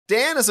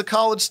Dan is a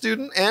college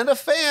student and a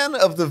fan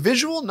of the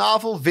visual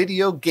novel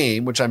video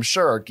game, which I'm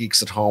sure our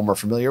geeks at home are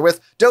familiar with,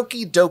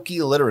 Doki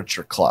Doki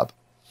Literature Club.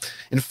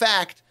 In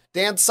fact,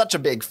 Dan's such a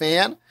big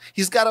fan,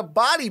 he's got a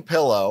body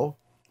pillow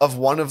of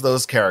one of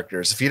those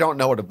characters. If you don't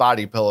know what a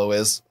body pillow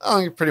is,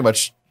 you pretty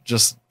much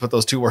just put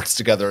those two words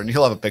together and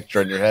you'll have a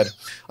picture in your head.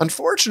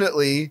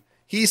 Unfortunately,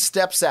 he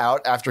steps out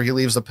after he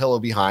leaves the pillow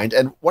behind,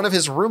 and one of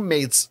his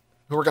roommates,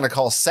 who we're going to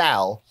call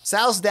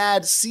Sal's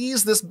dad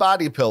sees this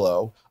body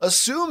pillow,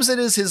 assumes it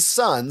is his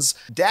son's.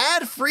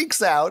 Dad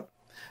freaks out,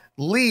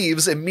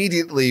 leaves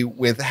immediately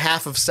with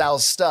half of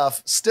Sal's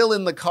stuff still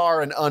in the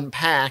car and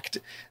unpacked,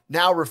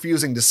 now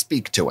refusing to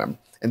speak to him.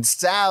 And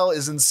Sal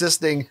is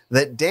insisting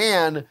that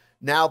Dan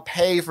now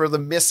pay for the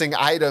missing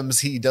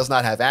items he does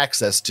not have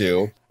access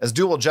to. As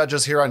dual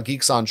judges here on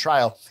Geeks on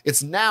Trial,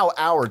 it's now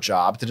our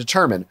job to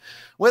determine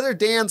whether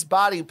Dan's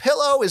body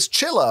pillow is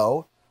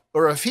chillo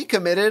or if he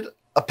committed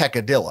a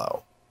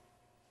peccadillo.